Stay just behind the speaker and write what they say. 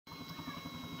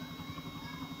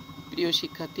প্রিয়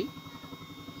শিক্ষার্থী,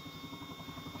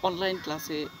 অনলাইন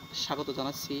ক্লাসে স্বাগত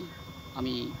জানাচ্ছি।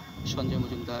 আমি সঞ্জয়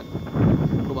মজুমদার,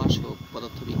 প্রভাষক,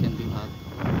 পদার্থবিজ্ঞান বিভাগ,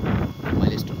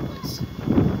 মাইলস্টোন কলেজ।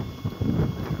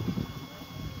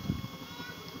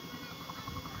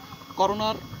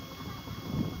 করোনার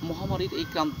মহামারীর এই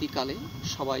ক্রান্তিকালে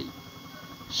সবাই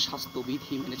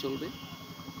স্বাস্থ্যবিধি মেনে চলবে,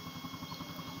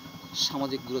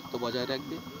 সামাজিক দূরত্ব বজায়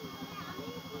রাখবে,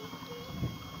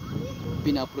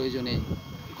 বিনা প্রয়োজনে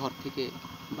ঘর থেকে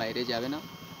বাইরে যাবে না,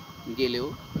 গেলেও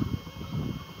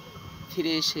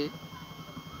ফিরে এসে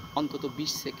অন্তত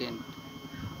 20 সেকেন্ড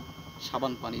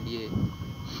সাবান পানি দিয়ে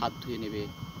হাত ধুয়ে নেবে।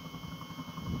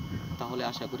 তাহলে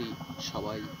আশা করি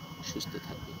সবাই সুস্থ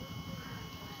থাকবে।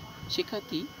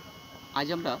 শিক্ষার্থী, আজ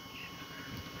আমরা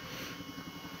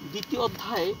দ্বিতীয়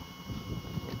অধ্যায়ে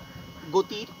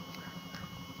গতির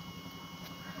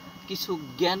কিছু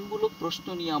জ্ঞানমূলক প্রশ্ন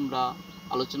নিয়ে আমরা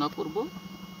আলোচনা করব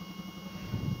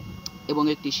এবং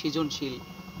একটি সৃজনশীল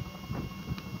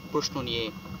প্রশ্ন নিয়ে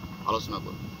আলোচনা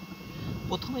করব।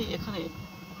 প্রথমেই এখানে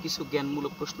কিছু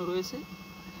জ্ঞানমূলক প্রশ্ন রয়েছে,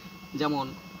 যেমন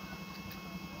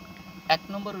 1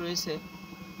 নম্বরে রয়েছে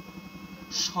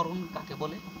সরণ কাকে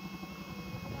বলে,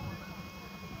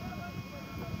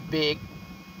 বেগ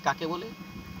কাকে বলে,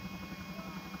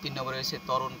 3 নম্বরে রয়েছে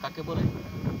ত্বরণ কাকে বলে,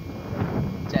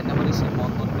 4 নম্বরে রয়েছে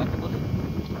মন্দন কাকে বলে,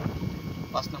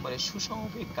 5 নম্বরে সুষম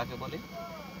বেগ কাকে বলে,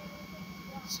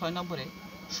 6 নম্বরে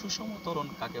সুষম ত্বরণ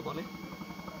কাকে বলে,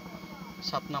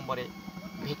 7 নম্বরে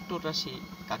ভেক্টর রাশি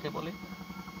কাকে বলে,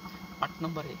 8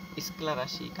 নম্বরে স্কেলার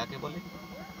রাশি কাকে বলে,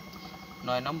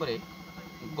 9 নম্বরে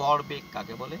গড় বেগ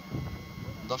কাকে বলে,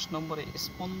 10 নম্বরে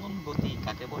স্পন্দন গতি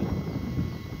কাকে বলে,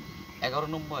 11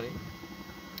 নম্বরে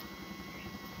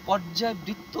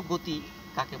পর্যায়বৃত্ত গতি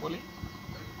কাকে বলে,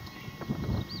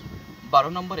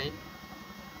 12 নম্বরে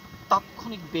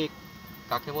তাৎক্ষণিক বেগ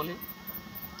কাকে বলে,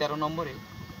 13 নম্বরে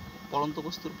পড়ন্ত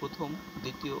বস্তুর প্রথম,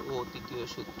 দ্বিতীয় ও তৃতীয়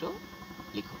সূত্র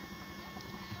লিখো।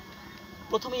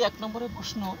 প্রথমেই 1 নম্বরের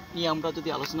প্রশ্ন নিয়ে আমরা যদি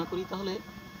আলোচনা করি তাহলে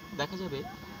দেখা যাবে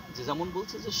যে যেমন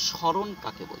বলছে যে সরণ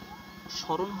কাকে বলে।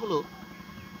 সরণ হলো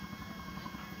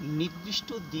নির্দিষ্ট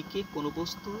দিকে কোনো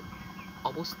বস্তুর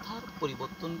অবস্থার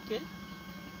পরিবর্তনকে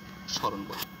সরণ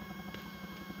বলে।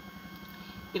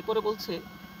 এরপরে বলছে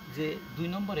যে 2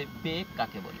 নম্বরে বেগ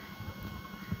কাকে বলে।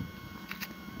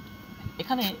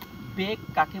 এখানে বেগ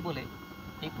কাকে বলে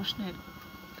এই প্রশ্নের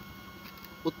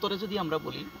উত্তরে যদি আমরা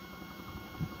বলি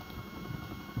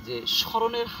যে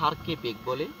সরণের হারকে বেগ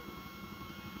বলে,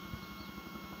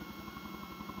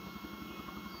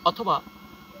 অথবা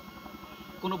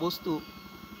কোনো বস্তু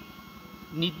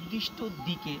নির্দিষ্ট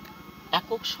দিকে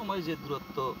একক সময়ে যে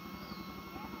দূরত্ব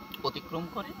অতিক্রম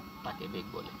করে তাকে বেগ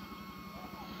বলে।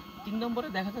 3 নম্বরে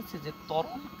দেখা যাচ্ছে যে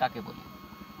ত্বরণ কাকে বলে।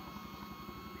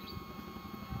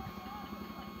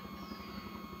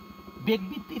 বেগ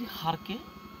বৃদ্ধির হারকে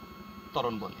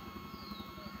ত্বরণ বলে।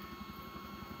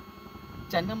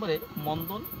 4 নম্বরে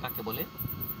মন্দন কাকে বলে।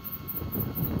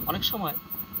 অনেক সময়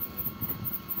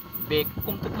বেগ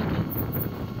কমতে থাকে,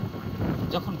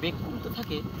 যখন বেগ কমতে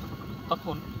থাকে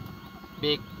তখন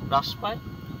বেগ হ্রাস পায়,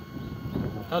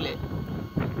 তাহলে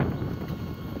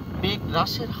বেগ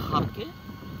হ্রাসের হারকে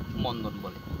মন্দন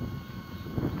বলে।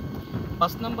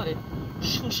 5 নম্বরে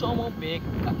সুষম বেগ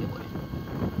কাকে বলে।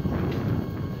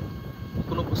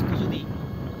 কোনো বস্তু যদি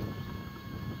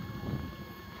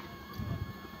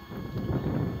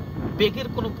বেগের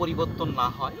কোনো পরিবর্তন না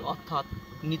হয়, অর্থাৎ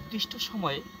নির্দিষ্ট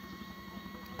সময়ে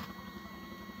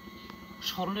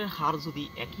সরণের হার যদি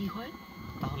একই হয়,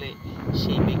 তাহলে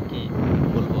সেই বেগকে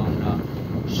বলবো আমরা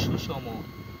সুষম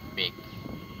বেগ।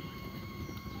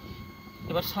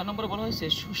 এবার 6 নম্বরে বলা হয়েছে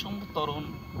সুষম ত্বরণ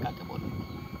কাকে বলে।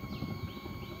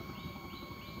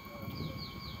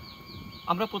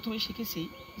 আমরা প্রথমেই শিখেছি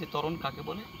যে ত্বরণ কাকে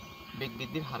বলে, বেগ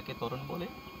বৃদ্ধির হারকে ত্বরণ বলে।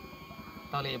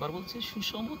 তাহলে এবার বলছে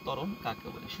সুষম ত্বরণ কাকে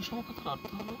বলে। সুষম কথার অর্থ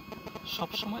হলো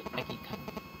সবসময় একই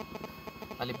থাকবে।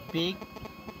 তাহলে বেগ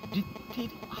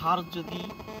বৃদ্ধির হার যদি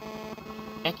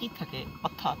একই থাকে,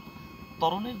 অর্থাৎ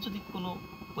ত্বরণের যদি কোনো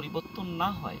পরিবর্তন না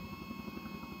হয়,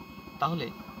 তাহলে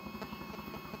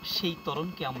সেই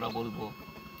ত্বরণকে আমরা বলবো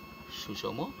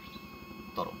সুষম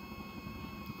ত্বরণ।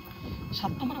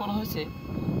 7 নম্বরে বলা হয়েছে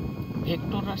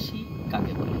ভেক্টর রাশি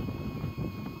কাকে বলে।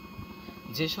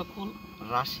 যে সকল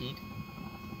রাশির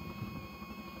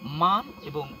মান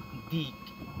এবং দিক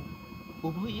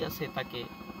উভয়ই আছে তাকে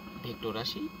ভেক্টর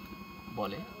রাশি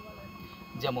বলে,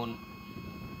 যেমন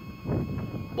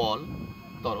বল,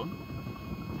 ত্বরণ।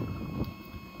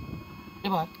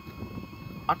 এবার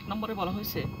 8 নম্বরে বলা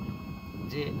হয়েছে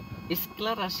যে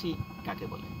স্কেলার রাশি কাকে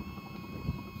বলে।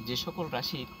 যে সকল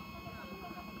রাশির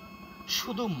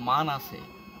শুধু মান আছে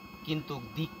কিন্তু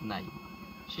দিক নাই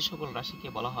সে সকল রাশিকে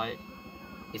বলা হয়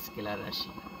স্কেলার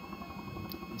রাশি,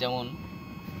 যেমন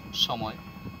সময়,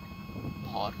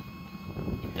 ভর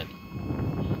ইত্যাদি।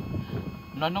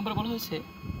 9 নম্বরে বলা হয়েছে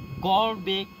গড়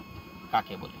বেগ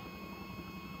কাকে বলে?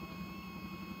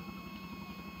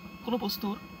 কোনো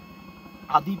বস্তুর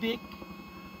আদি বেগ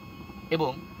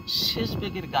এবং শেষ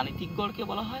বেগের গাণিতিক গড়কে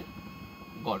বলা হয়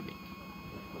গড় বেগ।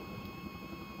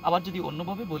 আবার যদি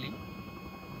অন্যভাবে বলি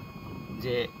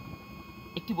যে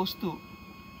একটি বস্তু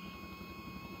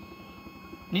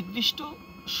নির্দিষ্ট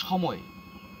সময়ে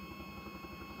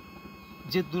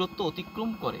যে দূরত্ব অতিক্রম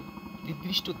করে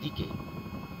নির্দিষ্ট দিকে,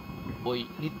 ওই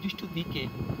নির্দিষ্ট দিকে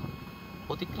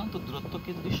অতিক্রান্ত দূরত্বকে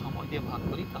যদি সময় দিয়ে ভাগ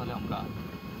করি তাহলে আমরা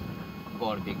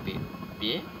গড় বেগ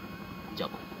পেয়ে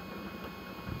যাব।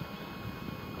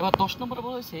 এবার 10 নম্বরে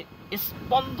বলা হয়েছে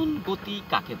স্পন্দন গতি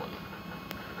কাকে বলে?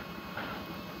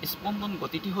 স্পন্দন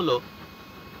গতিটি হলো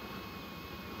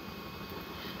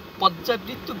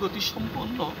পর্যাবৃত্ত গতি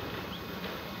সম্পন্ন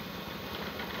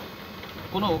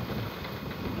কোনো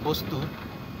বস্তুর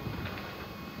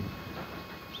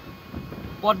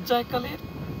পর্যায়কালের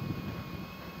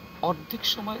অর্ধেক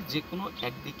সময় যে কোনো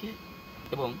একদিকে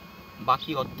এবং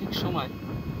বাকি অর্ধেক সময়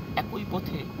একই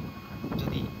পথে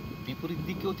যদি বিপরীত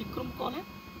দিকে অতিক্রম করে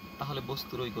তাহলে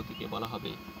বস্তুর ওই গতিকে বলা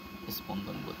হবে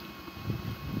স্পন্দন গতি।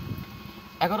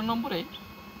 11 নম্বরে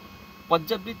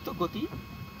পর্যাবৃত্ত গতি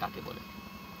কাকে বলে?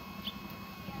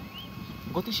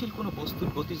 গতিশীল কোনো বস্তুর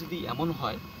গতি যদি এমন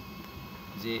হয়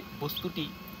যে বস্তুটি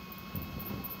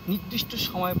নির্দিষ্ট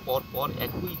সময় পর পর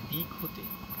একই দিক হতে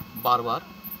বারবার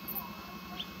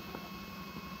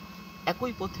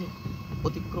একই পথে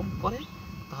অতিক্রম করে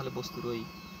তাহলে বস্তুর ওই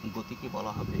গতিকে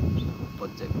বলা হবে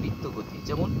পর্যাবৃত্ত গতি,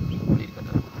 যেমন ঘড়ির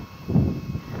কাঁটার গতি।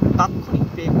 তাৎক্ষণিক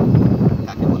বেগ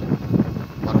কাকে বলে?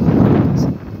 তাৎক্ষণিক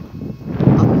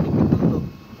বেগ হলো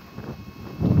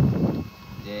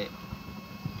যে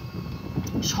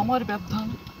সময়ের ব্যবধান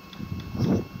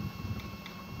খুব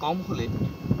কম হলে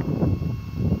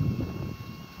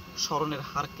সরণের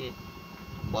হারকে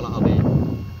বলা হবে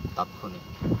তাৎক্ষণিক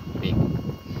বেগ।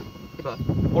 এবার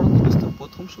পড়ন্ত বস্তুর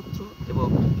প্রথম সূত্র এবং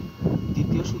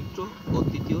দ্বিতীয় সূত্র ও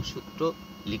তৃতীয় সূত্র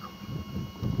লিখো।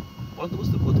 পড়ন্ত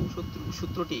বস্তুর প্রথম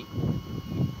সূত্রটি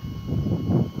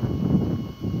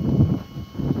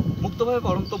মুক্তভাবে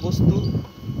পড়ন্ত বস্তু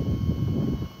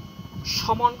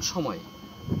সমান সময়ে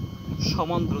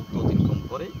সমান দূরত্ব অতিক্রম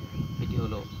করে, এটি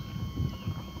হলো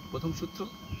প্রথম সূত্র।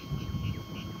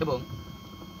 এবং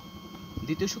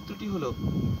দ্বিতীয় সূত্রটি হলো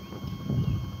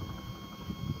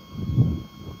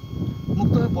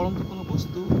মুক্তভাবে পড়ন্ত কোনো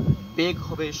বস্তু বেগ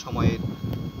হবে সময়ের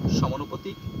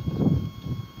সমানুপাতিক।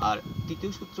 আর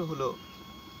তৃতীয় সূত্র হলো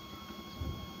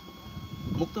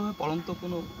মুক্তভাবে পড়ন্ত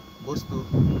কোনো বস্তু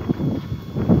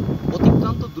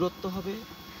অতিক্রান্ত দূরত্ব হবে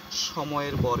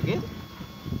সময়ের বর্গের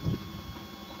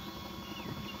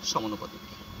সমানুপাতিক।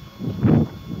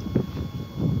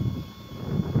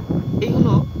 এই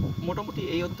হলো মোটামুটি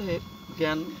এই অধ্যায়ের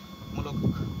জ্ঞানমূলক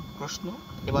প্রশ্ন।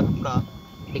 এবার আমরা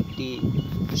একটি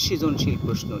সৃজনশীল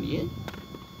প্রশ্ন নিয়ে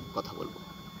কথা বলবো।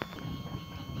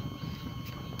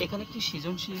 এখানে একটি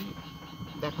সৃজনশীল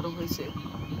দেখানো হয়েছে,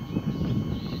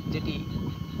 যেটি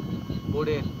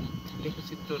বোর্ডের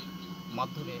লেখচিত্রের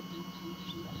মাধ্যমে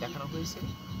দেখানো হয়েছে।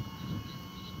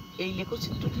 এই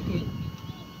লেখচিত্র থেকে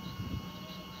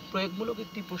প্রয়োগমূলক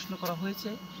একটি প্রশ্ন করা হয়েছে,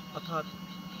 অর্থাৎ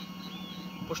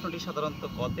প্রশ্নটি সাধারণত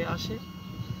কতে আসে।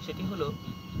 সেটি হলো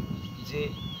যে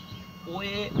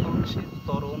ওএ অংশের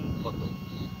ত্বরণ কত?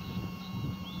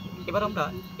 এবার আমরা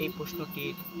এই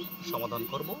প্রশ্নটির সমাধান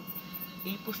করব।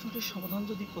 এই প্রশ্নটির সমাধান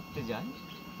যদি করতে যাই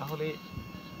তাহলে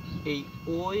এই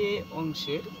ওএ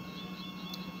অংশের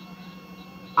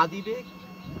আদি বেগ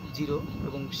 0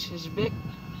 এবং শেষ বেগ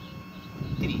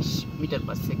 30 মিটার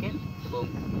পার সেকেন্ড এবং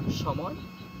সময়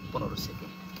 15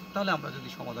 সেকেন্ড। তাহলে আমরা যদি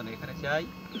সমাধানে এখানে যাই,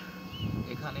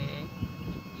 এখানে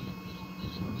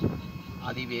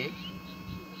আদি বেগ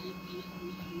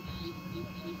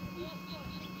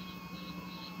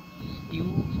ইউ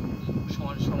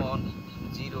সমান সমান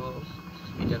 0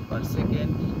 মিটার পার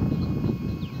সেকেন্ড,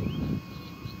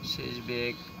 শেষ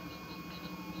বেগ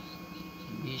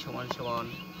ভি সমান সমান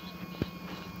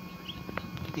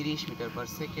 30 মিটার পার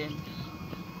সেকেন্ড,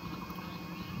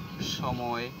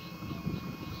 সময়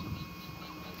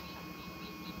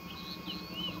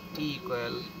টি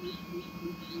ইকুয়াল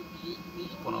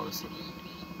 15 সেকেন্ড।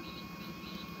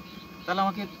 তাহলে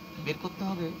আমাকে বের করতে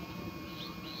হবে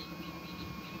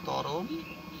ত্বরণ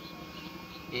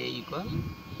এ ইকুয়াল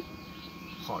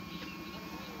হট।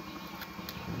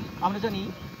 আমরা জানি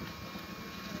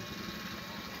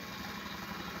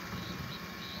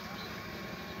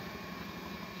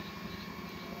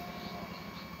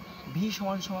ভি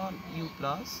সমান সমান ইউ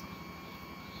প্লাস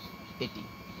এটি।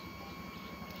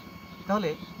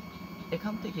 তাহলে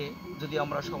এখান থেকে যদি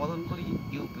আমরা সমাধান করি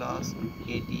ইউ প্লাস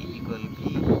এটি ইকুয়াল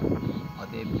ভি,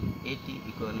 অতএব এটি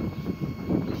ইকুয়াল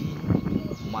ভি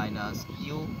মাইনাস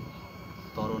ইউ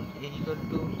ত্বরণ এ equal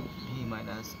to V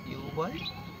minus you by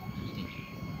T.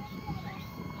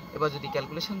 এবার যদি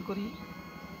ক্যালকুলেশন করি,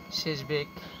 শেষ বেগ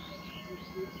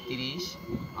 30,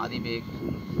 আদি বেগ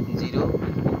 0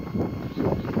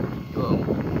 এবং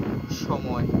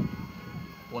সময়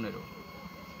 15,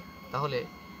 তাহলে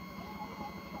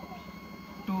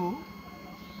 2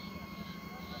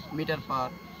 মিটার পার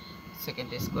সেকেন্ড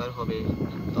স্কোয়ার হবে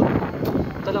ত্বরণ।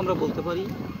 তাহলে আমরা বলতে পারি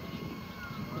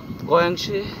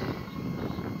অংশে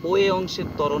ও এ অংশের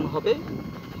ত্বরণ হবে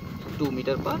 2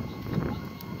 মিটার পার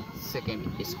সেকেন্ড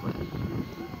স্কোয়ার।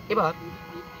 এবার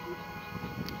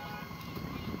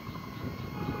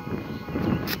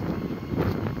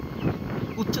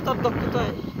উচ্চতার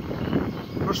দক্ষতায়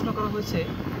প্রশ্ন করা হয়েছে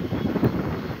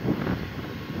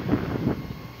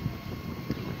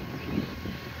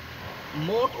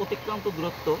মোট অতিক্রান্ত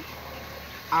দূরত্ব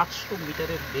 800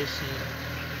 মিটারের বেশি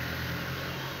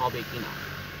হবে কিনা।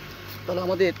 তাহলে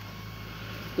আমাদের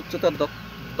উচ্চতার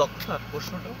দক্ষতার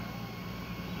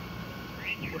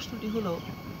প্রশ্নটি হলো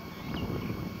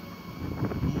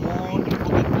মোট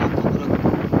অতিক্রান্ত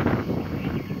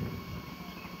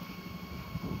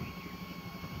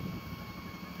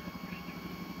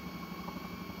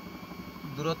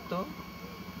দূরত্ব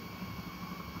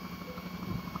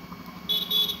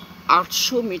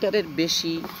 800 মিটারের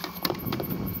বেশি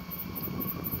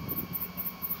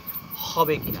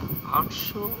হবে কিনা।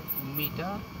 800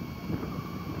 মিটার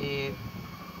এর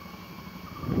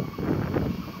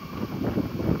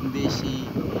বেশি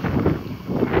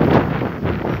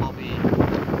হবে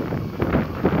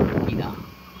কিনা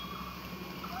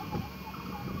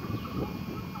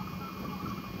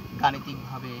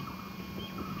গাণিতিকভাবে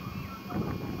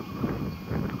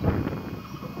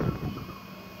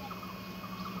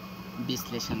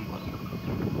বিশ্লেষণ করে।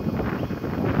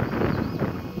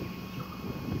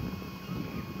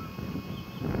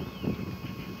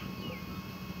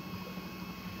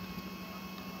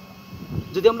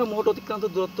 যদি আমরা মোট অতিক্রান্ত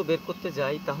দূরত্ব বের করতে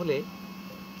যাই, তাহলে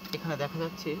এখানে দেখা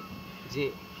যাচ্ছে যে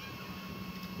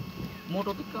মোট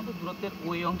অতিক্রান্ত দূরত্বের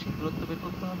ওই অংশের দূরত্ব বের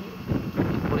করতে হবে,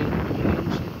 এরপরে এই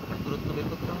অংশের দূরত্ব বের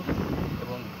করতে হবে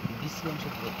এবং বিসি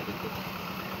অংশের দূরত্ব বের করতে হবে।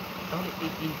 তাহলে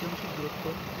এই তিনটে অংশের দূরত্ব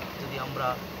যদি আমরা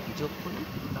যোগ করি,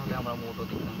 তাহলে আমরা মোট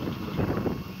অতিক্রান্ত দূরত্ব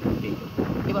পেয়ে যাব।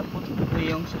 এবার প্রথম ওই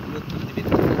অংশের দূরত্ব যদি বের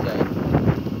করতে যাই,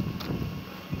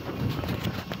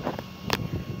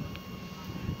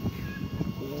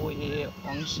 ওই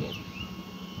অংশের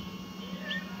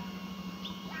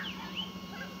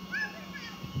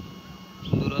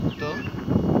দূরত্ব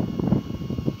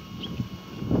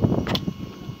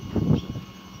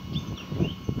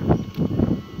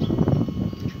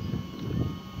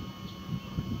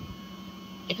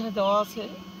এখানে দেওয়া আছে।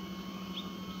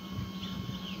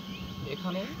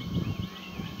 এখানে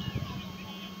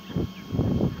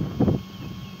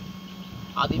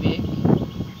আদি বেগ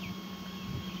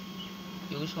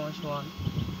ইউ সমান সমান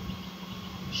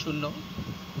 0,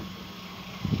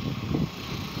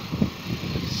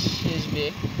 শেষ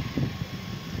বেগ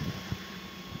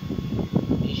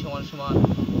ভি সমান সমান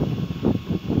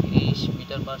 30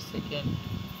 মিটার পার সেকেন্ড,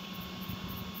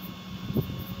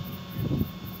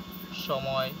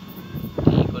 সময়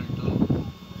টি ইকুয়াল টু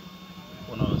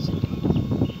 15 সেকেন্ড।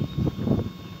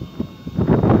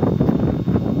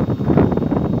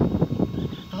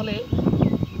 তাহলে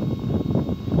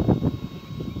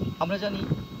আমরা জানি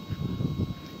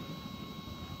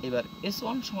এবার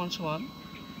S1 সমান সমান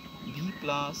V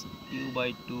plus you by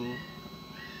 2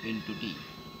 into T.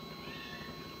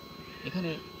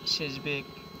 এখানে শেষ বেগ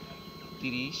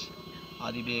 30,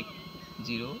 আদি বেগ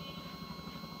 0,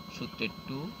 সূত্রের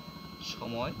 2,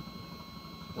 সময়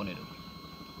 15।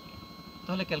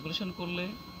 তাহলে ক্যালকুলেশন করলে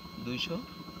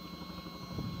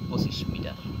 225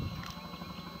 মিটার।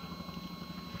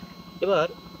 এবার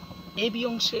এ বি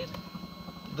অংশের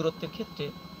দূরত্বের ক্ষেত্রে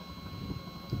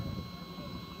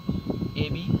এ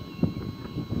বি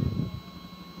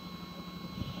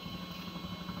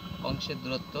অংশের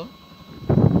দূরত্ব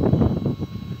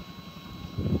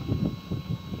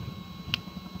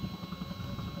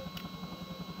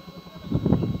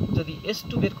যদি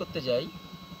S2 বের করতে যাই,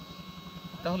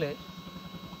 তাহলে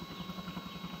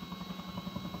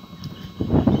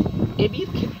AB এর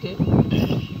ক্ষেত্রে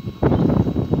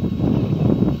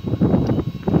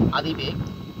আদি বেগ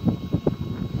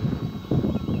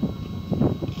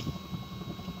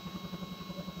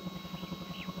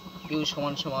ইউ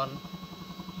সমান সমান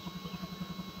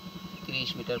 30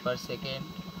 মিটার মিটার পার সেকেন্ড,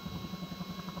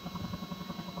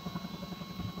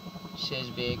 শেষ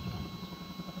বেগ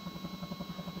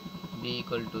v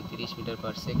equal to 30 metre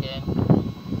per second,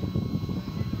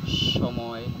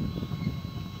 সময়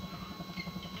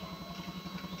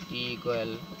t ইকুয়াল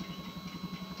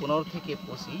 15 থেকে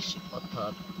 25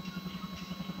 অর্থাৎ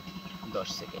 10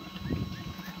 সেকেন্ড।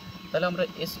 তাহলে আমরা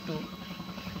S2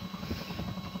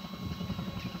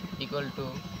 equal to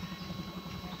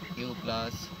u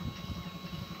plus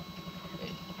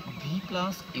v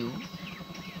plus u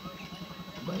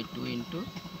by 2 into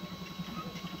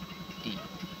T.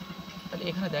 তাহলে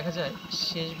এখানে দেখা যায়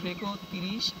শেষ বেগও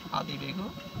 30, আদি বেগও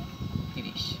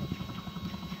 30,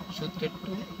 সূত্রের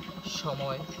 2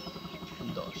 সময়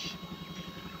 10।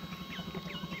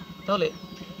 তাহলে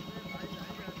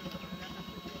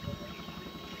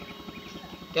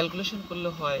ক্যালকুলেশন করলে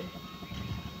হয়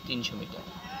 300 মিটার।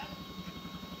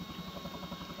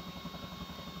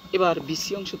 এবার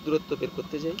বিসি অংশের দূরত্ব বের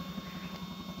করতে যাই।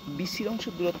 বিসির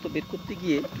অংশের দূরত্ব বের করতে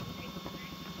গিয়ে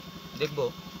দেখব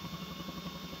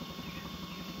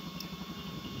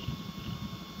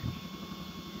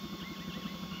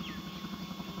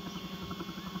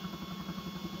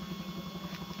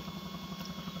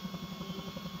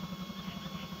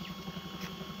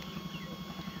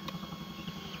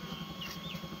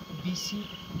বিসি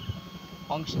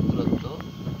অংশের দূরত্ব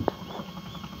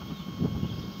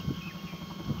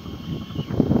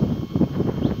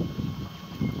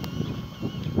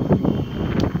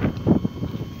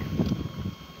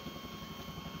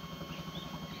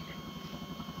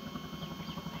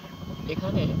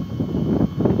এখানে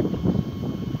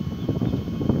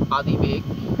আদি বেগ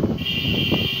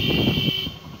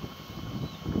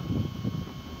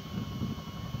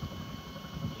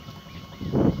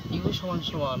ইউ সমান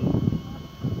সমান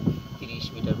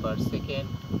 30 মিটার পার সেকেন্ড,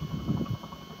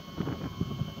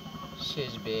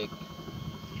 শেষ বেগ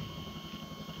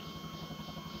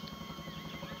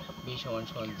v সমান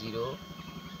সমান 0,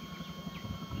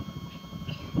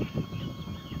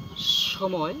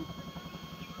 সময়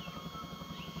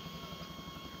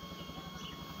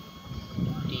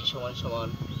t সমান সমান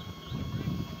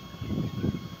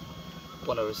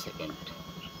 15 সেকেন্ড।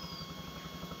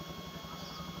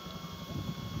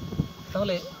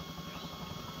 তাহলে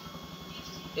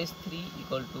S3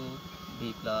 equal to v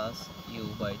plus u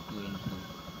by 2 into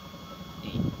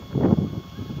T,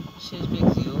 শেষ বেগ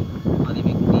 0, আদি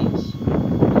বেগ 30,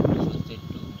 সূত্রের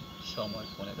 2 সময়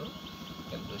 15।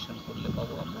 ক্যালকুলেশন করলে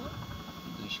পাবো আমরা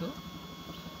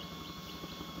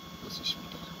 225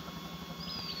 মিটার।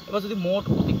 এবার যদি মোট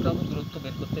অতিক্রান্ত দূরত্ব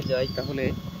বের করতে যাই তাহলে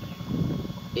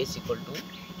S ইকুয়াল টু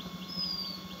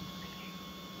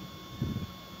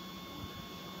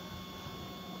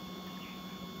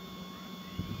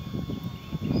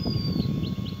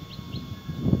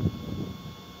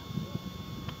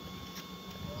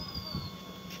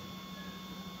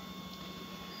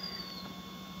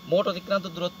মোট অতিক্রান্ত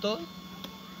দূরত্ব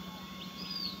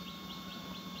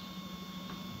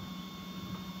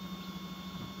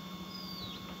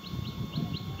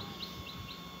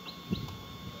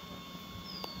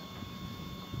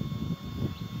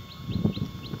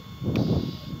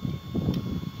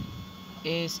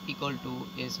S equal to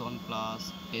S1 plus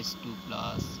S2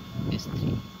 plus S3।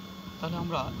 তাহলে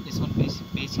আমরা S1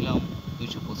 পেয়েছিলাম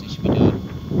 225 মিটার,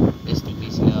 S2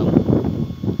 পেয়েছিলাম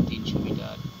 300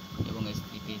 মিটার এবং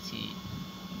S3 পেয়েছি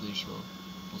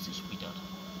 225 মিটার।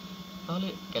 তাহলে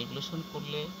ক্যালকুলেশন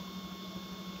করলে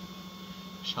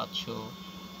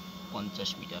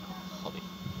 750 মিটার হবে।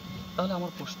 তাহলে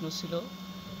আমার প্রশ্ন ছিল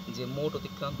যে মোট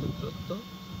অতিক্রান্ত দূরত্ব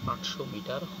 800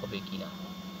 মিটার হবে কিনা।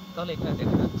 তাহলে এখানে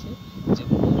দেখা যাচ্ছে যে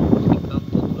মোট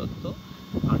অতিক্রান্ত দূরত্ব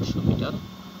 800 মিটার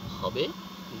হবে।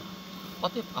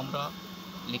 অতএব আমরা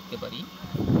লিখতে পারি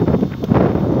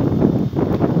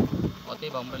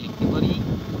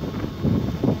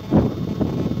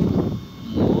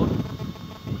মোট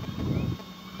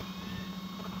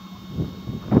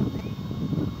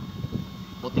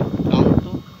অতিক্রান্ত দূরত্ব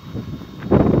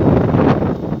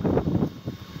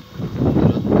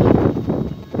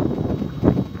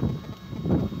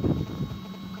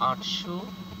 800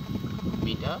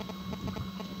 মিটার,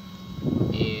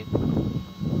 এর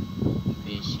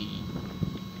বেশি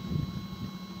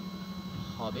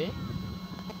হবে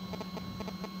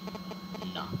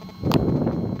না।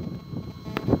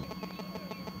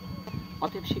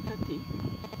 অতএব শিক্ষার্থী,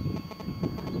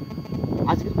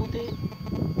 আজকের মধ্যে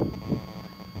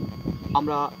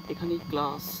আমরা এখানেই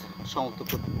ক্লাস সমাপ্ত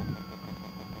করব।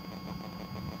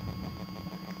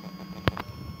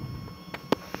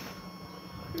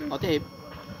 অতএব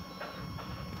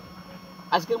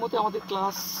আজকের মতো আমাদের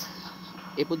ক্লাস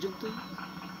এ পর্যন্তই।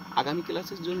 আগামী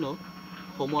ক্লাসের জন্য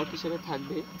হোমওয়ার্ক হিসেবে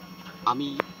থাকবে আমি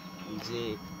যে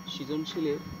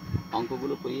সৃজনশীলের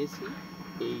অঙ্কগুলো করিয়েছি,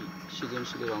 এই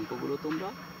সৃজনশীলের অঙ্কগুলো তোমরা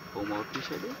হোমওয়ার্ক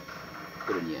হিসেবে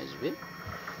করে নিয়ে আসবে,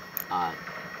 আর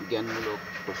জ্ঞানমূলক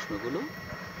প্রশ্নগুলো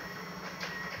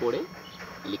পড়ে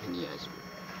লিখে নিয়ে আসবে।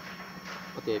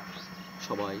 অতএব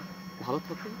সবাই ভালো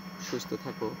থাকো, সুস্থ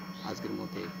থাকো। আজকের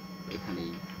মধ্যে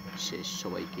এখানেই শেষ।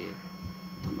 সবাইকে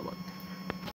ধন্যবাদ।